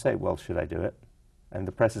they're going to say, well, should I do it? And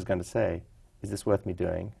the press is going to say, is this worth me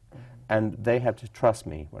doing? And they have to trust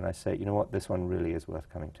me when I say, you know what, this one really is worth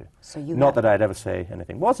coming to. So you Not that I'd ever say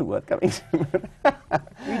anything wasn't worth coming to.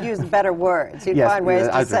 You'd use better words. You'd Yes, find ways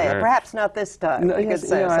I'd to say it. prefer- Perhaps not this time. No, You yes, could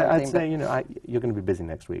say you know, something, I'd but- say, you know, you're going to be busy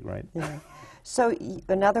next week, right? Yeah. So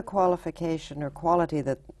another qualification or quality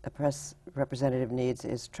that a press representative needs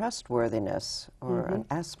is trustworthiness, or an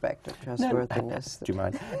aspect of trustworthiness. Do you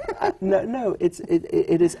mind? No, it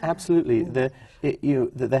is absolutely,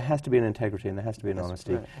 there has to be an integrity and there has to be an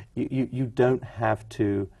honesty. Right. You don't have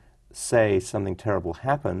to say something terrible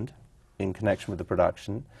happened in connection with the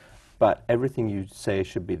production, but everything you say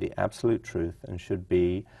should be the absolute truth and should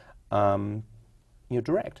be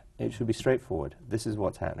direct. It should be straightforward. This is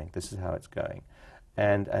what's happening. This is how it's going.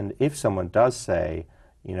 And if someone does say,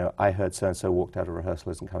 you know, I heard so-and-so walked out of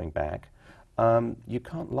rehearsal, isn't coming back, you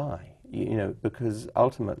can't lie, you know, because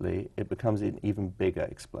ultimately it becomes an even bigger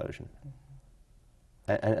explosion.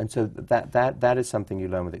 And so that is something you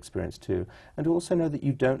learn with experience too. And to also know that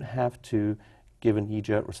you don't have to give a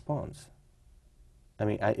knee-jerk response. I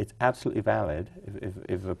mean, it's absolutely valid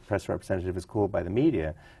if a press representative is called by the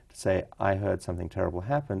media to say, I heard something terrible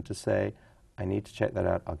happen, to say, I need to check that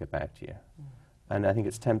out, I'll get back to you. And I think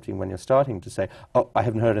it's tempting when you're starting to say, oh, I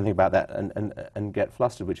haven't heard anything about that, and get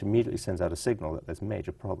flustered, which immediately sends out a signal that there's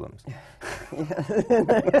major problems.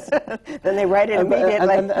 Then they write it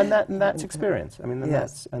immediately. And that's experience. I mean,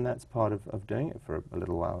 Yes. that's part of doing it for a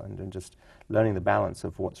little while, and just learning the balance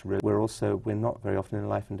of what's really. We're not very often in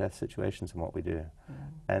life and death situations in what we do.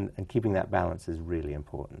 And keeping that balance is really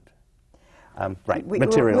important. Right,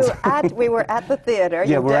 materials. We were at the theater.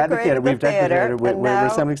 Yeah, we're at the theater. We've decorated decorated. We're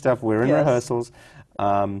assembling stuff. We're in rehearsals.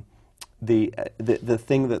 The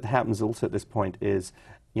thing that happens also at this point is,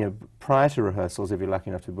 you know, prior to rehearsals, if you're lucky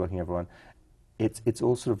enough to be working with everyone, it's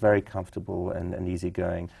all sort of very comfortable and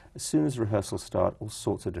easygoing. As soon as rehearsals start, all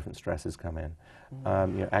sorts of different stresses come in.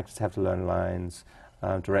 You know, actors have to learn lines.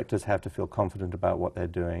 Directors have to feel confident about what they're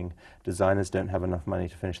doing. Designers don't have enough money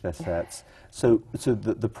to finish their sets. So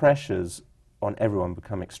the pressures on everyone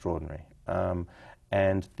become extraordinary.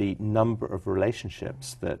 And the number of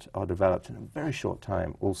relationships that are developed in a very short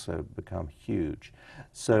time also become huge.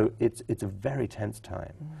 So it's a very tense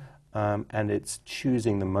time. And it's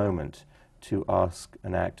choosing the moment to ask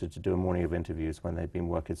an actor to do a morning of interviews when they've been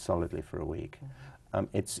working solidly for a week.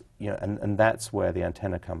 It's, you know, and that's where the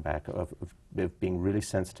antenna come back of being really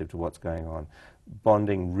sensitive to what's going on,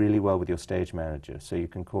 bonding really well with your stage manager, so you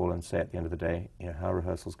can call and say at the end of the day, you know, how are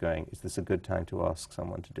rehearsals going? Is this a good time to ask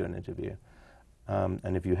someone to do an interview?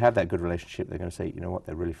 And if you have that good relationship, they're going to say, you know what,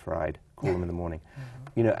 they're really fried. Call them in the morning.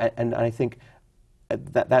 You know, and I think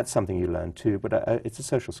that's something you learn too. But it's a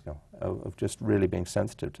social skill of just really being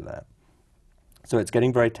sensitive to that. So it's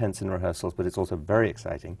getting very tense in rehearsals, but it's also very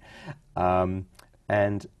exciting.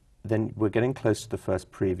 And then we're getting close to the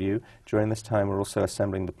first preview. During this time, we're also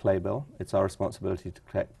assembling the playbill. It's our responsibility to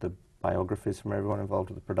collect the biographies from everyone involved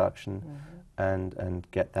with the production and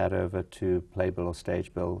get that over to Playbill or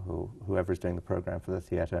Stagebill, whoever is doing the program for the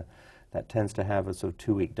theatre. That tends to have a sort of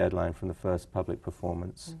 2-week deadline from the first public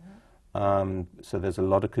performance. So there's a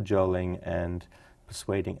lot of cajoling and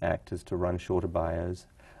persuading actors to run shorter bios.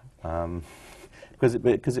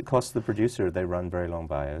 Because it costs the producer, they run very long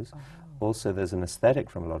bios. Also, there's an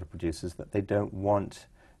aesthetic from a lot of producers that they don't want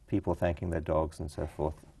people thanking their dogs and so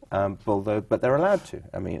forth. But they're allowed to.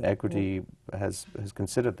 I mean, Equity has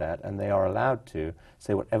considered that, and they are allowed to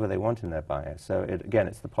say whatever they want in their bio. So again,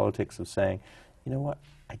 it's the politics of saying, you know what,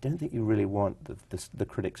 I don't think you really want the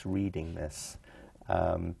critics reading this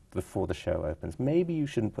before the show opens. Maybe you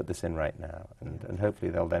shouldn't put this in right now, and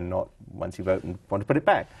hopefully they'll then not, once you've opened, want to put it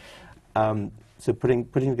back. So putting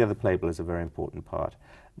together the playbill is a very important part.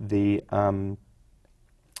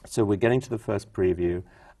 So we're getting to the first preview.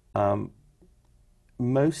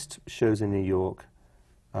 Most shows in New York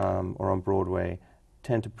or on Broadway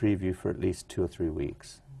tend to preview for at least 2 or 3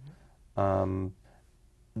 weeks.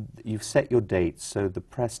 You've set your dates so the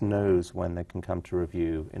press knows when they can come to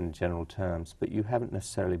review in general terms, but you haven't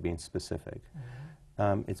necessarily been specific.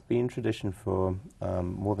 It's been tradition for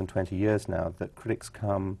more than 20 years now that critics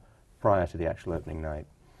come prior to the actual opening night.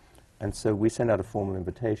 And so we send out a formal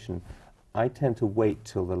invitation. I tend to wait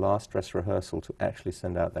till the last dress rehearsal to actually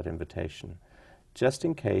send out that invitation, just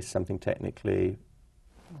in case something technically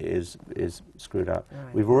is screwed up.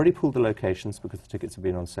 Right. We've already pulled the locations because the tickets have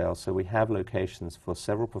been on sale, so we have locations for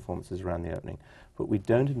several performances around the opening, but we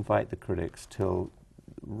don't invite the critics till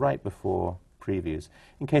right before previews,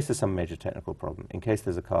 in case there's some major technical problem, in case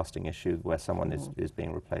there's a casting issue where someone is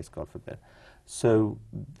being replaced, God forbid. So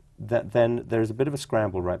then there's a bit of a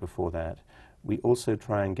scramble right before that. We also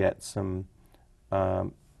try and get some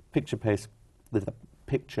picture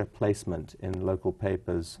placement in local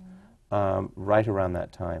papers right around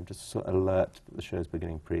that time, just to sort of alert that the show's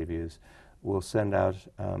beginning previews. We'll send out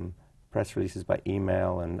press releases by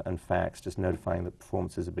email and fax, just notifying that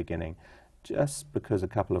performances are beginning, just because a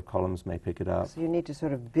couple of columns may pick it up. So you need to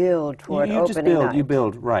sort of build toward you opening just build, night. You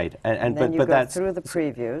build, right. And then you go through the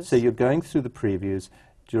previews. So you're going through the previews,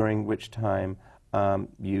 during which time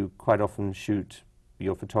you quite often shoot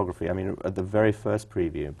your photography. I mean, at the very first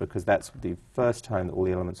preview, because that's the first time that all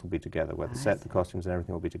the elements will be together, where the set, the costumes, and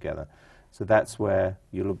everything will be together. So that's where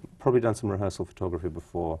you'll have probably done some rehearsal photography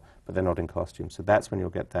before, but they're not in costume. So that's when you'll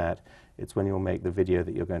get that. It's when you'll make the video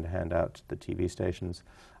that you're going to hand out to the TV stations.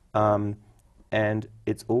 And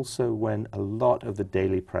it's also when a lot of the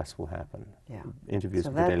daily press will happen. Yeah. Interviews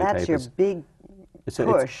with the daily papers. So that's your big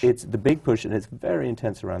push. It's the big push, and it's very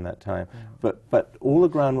intense around that time. But all the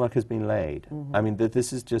groundwork has been laid. I mean,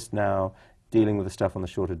 this is just now dealing with the stuff on the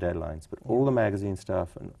shorter deadlines. But all the magazine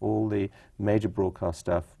stuff and all the major broadcast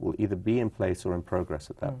stuff will either be in place or in progress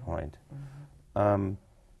at that point.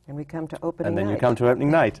 And we come to opening night. And then you come to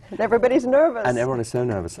opening night. And everybody's nervous. And everyone is so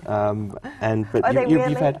nervous. But Are they you've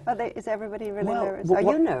really? had... Is everybody really nervous? Well,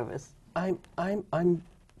 Are you nervous? I'm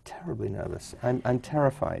terribly nervous. I'm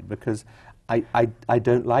terrified because I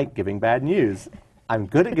don't like giving bad news. I'm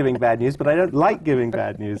good at giving bad news, but I don't like giving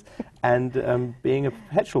bad news. And being a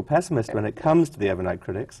perpetual pessimist when it comes to the Evernight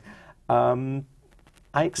critics, I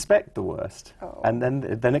expect the worst. Oh. And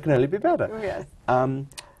then it can only be better. Oh, yes.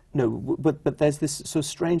 No, but there's this sort of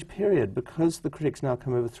strange period because the critics now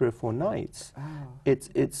come over 3 or 4 nights. Oh.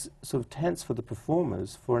 It's sort of tense for the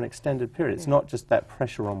performers for an extended period. It's not just that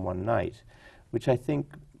pressure on one night, which I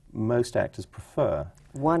think most actors prefer.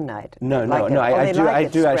 One night. No, I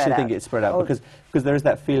do actually think it's spread out because there is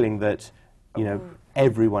that feeling that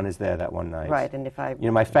everyone is there that one night. Right, and if I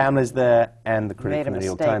my family's there and the critic from the New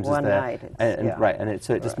York Times is there. Night,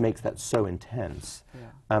 so it just makes that so intense. Yeah.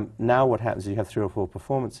 Now what happens is you have 3 or 4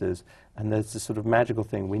 performances, and there's this sort of magical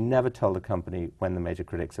thing. We never tell the company when the major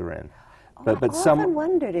critics are in. But I often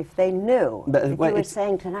wondered if they knew. If you were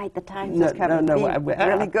saying tonight the Times is coming to be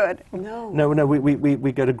really good. No,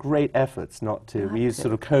 we go to great efforts not to. We use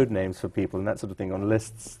sort of code names for people and that sort of thing on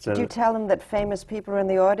lists. Do you tell them that famous people are in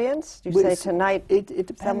the audience? Do you say tonight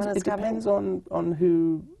someone is coming? It depends on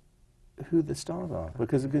who the stars are.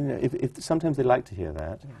 Because if sometimes they like to hear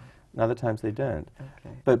that, and other times they don't.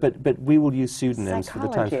 Okay. But we will use pseudonyms for the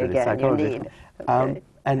Times critics. Psychology. Okay.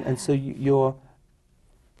 And so you're...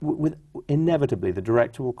 inevitably, the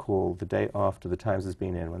director will call the day after the Times has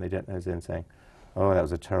been in, when they don't know who's in, saying, "Oh, that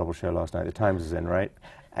was a terrible show last night. The Times is in, right?"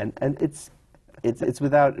 And it's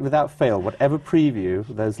without fail. Whatever preview,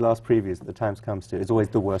 those last previews that the Times comes to, is always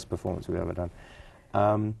the worst performance we've ever done.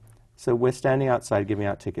 So we're standing outside giving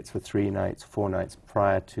out tickets for 3 nights, 4 nights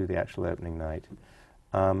prior to the actual opening night.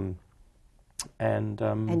 And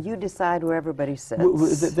you decide where everybody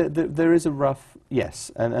sits. There is a rough,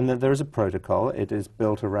 yes, and there is a protocol. It is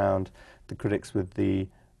built around the critics with the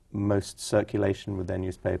most circulation with their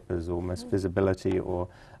newspapers or most visibility, or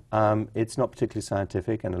it's not particularly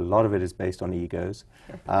scientific, and a lot of it is based on egos,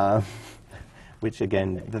 which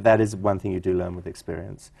again, that is one thing you do learn with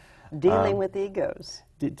experience. Dealing with egos.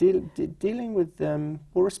 Dealing with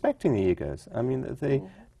or respecting the egos. I mean,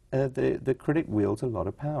 the critic wields a lot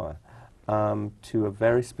of power. To a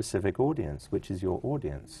very specific audience, which is your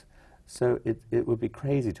audience. So it would be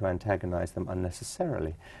crazy to antagonize them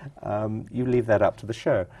unnecessarily. You leave that up to the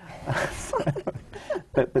show.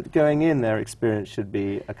 But going in, their experience should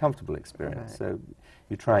be a comfortable experience. Right. So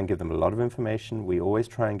you try and give them a lot of information. We always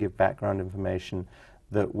try and give background information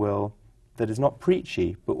that is not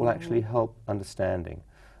preachy, but will actually help understanding.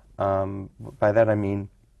 By that I mean,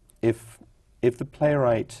 if the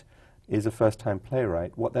playwright is a first-time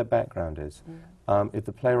playwright, what their background is. If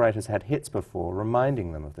the playwright has had hits before,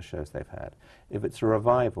 reminding them of the shows they've had. If it's a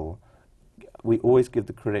revival, we always give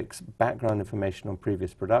the critics background information on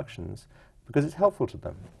previous productions because it's helpful to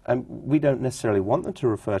them. And we don't necessarily want them to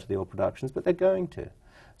refer to the old productions, but they're going to.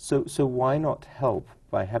 So why not help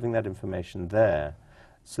by having that information there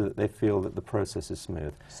so that they feel that the process is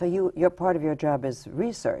smooth? So your part of your job is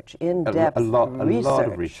research, in-depth research. A lot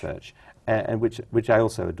of research. And which I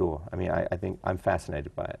also adore. I mean, I think I'm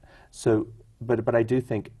fascinated by it. So, but I do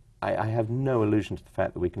think I have no illusion to the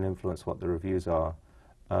fact that we can influence what the reviews are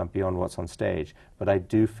beyond what's on stage. But I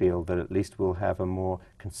do feel that at least we'll have a more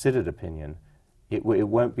considered opinion. It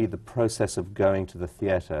won't be the process of going to the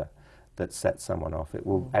theatre that sets someone off. It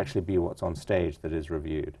will actually be what's on stage that is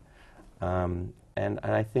reviewed. And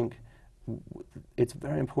I think it's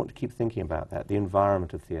very important to keep thinking about that, the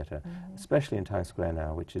environment of theatre, especially in Times Square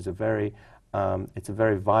now, which is a very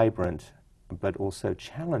vibrant but also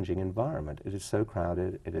challenging environment. It is so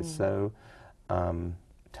crowded, it is so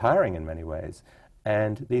tiring in many ways,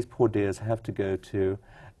 and these poor dears have to go to,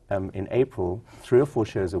 in April, 3 or 4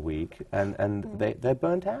 shows a week, and they're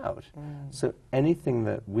burnt out. So anything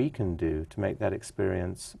that we can do to make that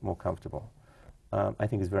experience more comfortable, I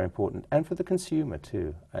think is very important, and for the consumer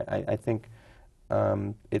too. I think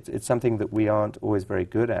it's something that we aren't always very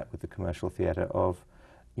good at with the commercial theatre.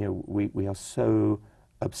 We are so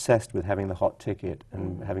obsessed with having the hot ticket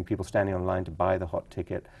and having people standing online to buy the hot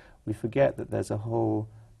ticket. We forget that there's a whole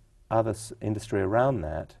other industry around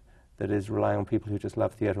that is relying on people who just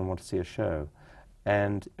love theatre and want to see a show,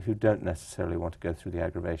 and who don't necessarily want to go through the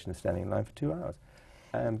aggravation of standing in line for 2 hours.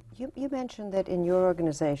 You mentioned that in your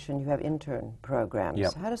organization you have intern programs.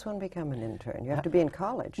 Yep. How does one become an intern? You have to be in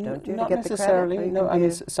college, don't you, Not to get necessarily. the credit? No, I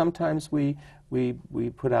mean, sometimes we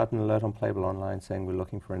put out an alert on Playbill Online saying we're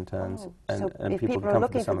looking for interns, So and if people people can are come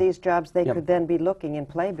looking the for summer. these jobs, they Yep. could then be looking in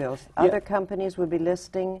Playbills. Yeah. Other companies would be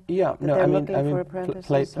listing Yeah, that no, they're I mean, looking for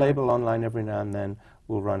apprentices? or- Playbill Online every now and then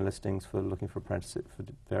will run listings for looking for apprentices for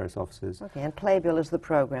various offices. Okay, and Playbill is the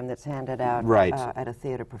program that's handed out Right. at a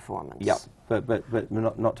theater performance. Yeah, but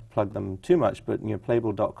not to plug them too much, but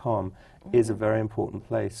Playbill.com is a very important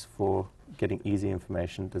place for getting easy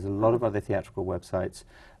information. There's a lot of other theatrical websites.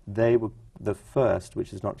 They were the first,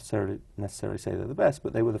 which is not necessarily say they're the best,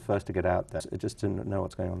 but they were the first to get out there, just to know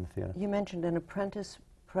what's going on in the theatre. You mentioned an apprentice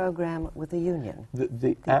program with a union.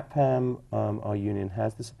 The APPAM, our union,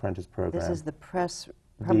 has this apprentice program. This is the press,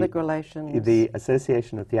 public relations. The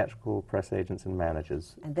Association of Theatrical Press Agents and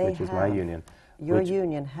Managers, And they which is my have- union. Your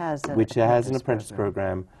union has an Which has an apprentice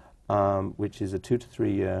program, which is a 2 to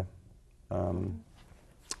 3 year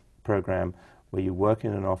program where you work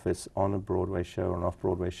in an office on a Broadway show or an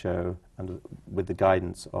off-Broadway show with the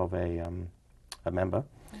guidance of a member.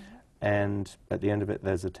 And at the end of it,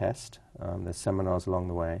 there's a test. There's seminars along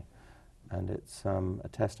the way. And it's a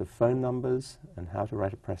test of phone numbers and how to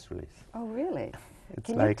write a press release. Oh, really? It's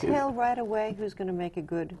Can like you tell right away who's going to make a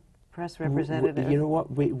good press representative? You know what?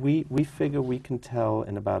 We figure we can tell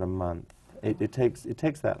in about a month. It takes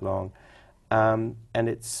that long, and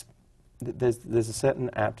there's a certain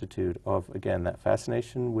aptitude of, again, that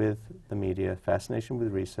fascination with the media, fascination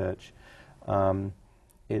with research.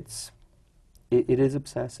 It is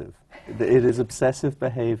obsessive. It is obsessive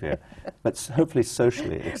behavior, but hopefully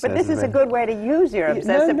socially excessive. But this is a good way to use your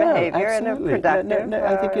obsessive behavior in a absolutely. productive No,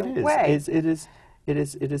 I think it is. way.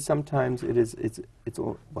 It is sometimes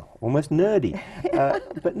almost nerdy,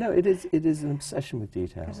 but no, it is an obsession with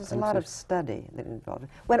detail. There's a lot of study that involved.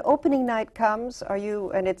 When opening night comes,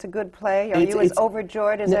 and it's a good play, are you as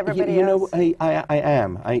overjoyed as everybody else? I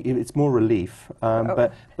am. It's more relief,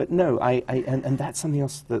 but no, and that's something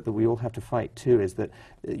else that we all have to fight too. Is that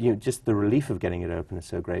just the relief of getting it open is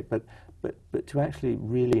so great, but to actually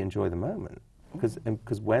really enjoy the moment.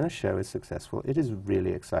 Because when a show is successful, it is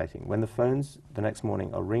really exciting. When the phones the next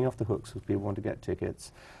morning are ringing off the hooks because people want to get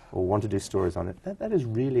tickets or want to do stories on it, that is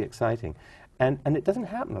really exciting. And it doesn't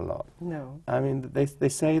happen a lot. No. I mean, they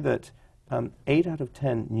say that 8 out of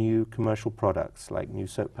 10 new commercial products, like new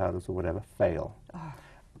soap powders or whatever, fail. Oh.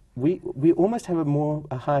 We almost have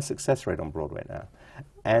a higher success rate on Broadway now.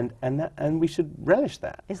 And we should relish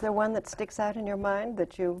that. Is there one that sticks out in your mind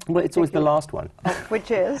that you... Well, it's always the last one.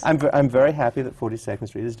 Which is? I'm very happy that 42nd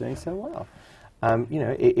Street is doing so well.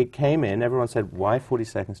 It came in, everyone said, why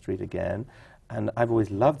 42nd Street again? And I've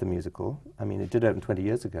always loved the musical. I mean, it did open 20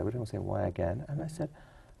 years ago, but everyone said, why again? And I said,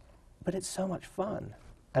 but it's so much fun.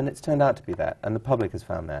 And it's turned out to be that, and the public has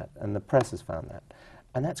found that, and the press has found that.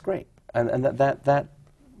 And that's great. And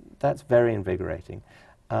that's very invigorating.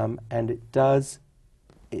 And it does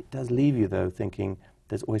leave you, though, thinking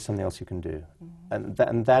there's always something else you can do. Mm-hmm.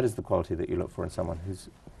 And that is the quality that you look for in someone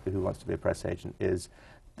who wants to be a press agent, is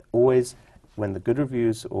always when the good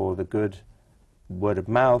reviews or the good word of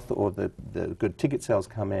mouth or the good ticket sales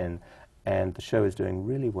come in and the show is doing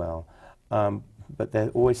really well, but they're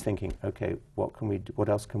always thinking, okay, what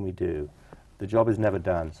else can we do? The job is never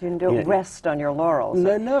done. So you don't rest on your laurels.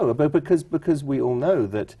 No, but because we all know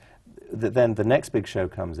that then the next big show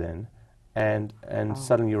comes in, and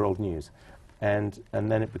suddenly you're old news, and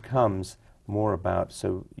then it becomes more about,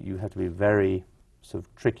 so you have to be very sort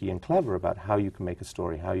of tricky and clever about how you can make a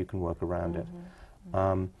story, how you can work around it,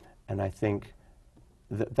 and I think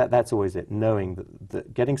that's always it, knowing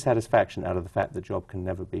that getting satisfaction out of the fact the job can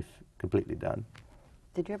never be completely done.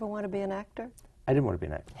 Did you ever want to be an actor? I didn't want to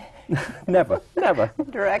be an actor. Never.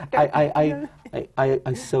 Director?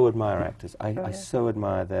 I so admire actors. I so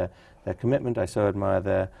admire their commitment. I so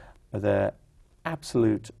admire their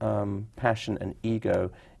absolute passion and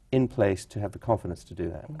ego in place to have the confidence to do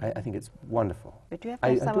that. I think it's wonderful. But you have to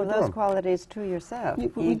have some of those qualities too yourself.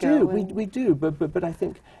 We do. But I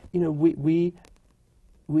think we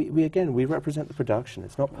again represent the production.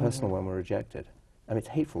 It's not personal when we're rejected. I mean, it's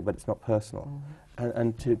hateful, but it's not personal.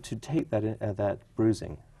 And to take that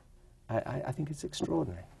bruising, I think it's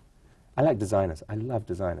extraordinary. I like designers. I love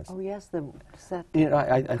designers. Oh yes, the set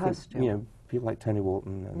I costume. think people like Tony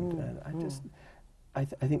Walton, and I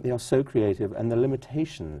think they are so creative, and the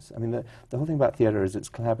limitations. I mean, the whole thing about theatre is it's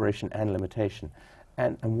collaboration and limitation,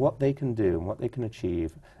 and what they can do and what they can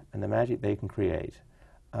achieve, and the magic they can create,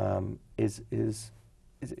 is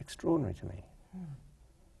extraordinary to me.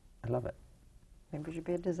 I love it. Maybe you should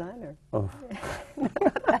be a designer. Oh.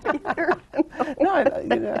 Either.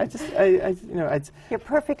 No, You're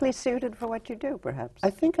perfectly suited for what you do, perhaps. I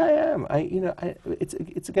think I am. I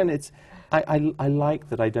like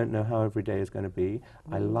that I don't know how every day is going to be.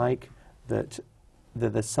 I like that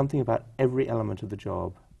there's something about every element of the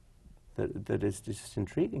job that is just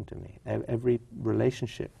intriguing to me. Every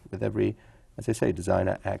relationship with every, as I say,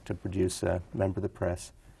 designer, actor, producer, member of the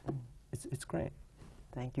press. It's great.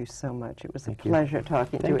 Thank you so much. It was a Thank you. pleasure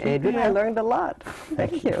talking to Thank you, you. Adrian. I learned a lot.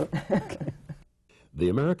 Thank Thank you. The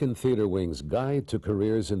American Theater Wing's Guide to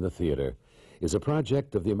Careers in the Theater is a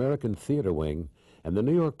project of the American Theater Wing and the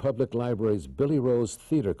New York Public Library's Billy Rose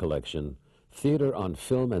Theater Collection, Theater on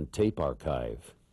Film and Tape Archive.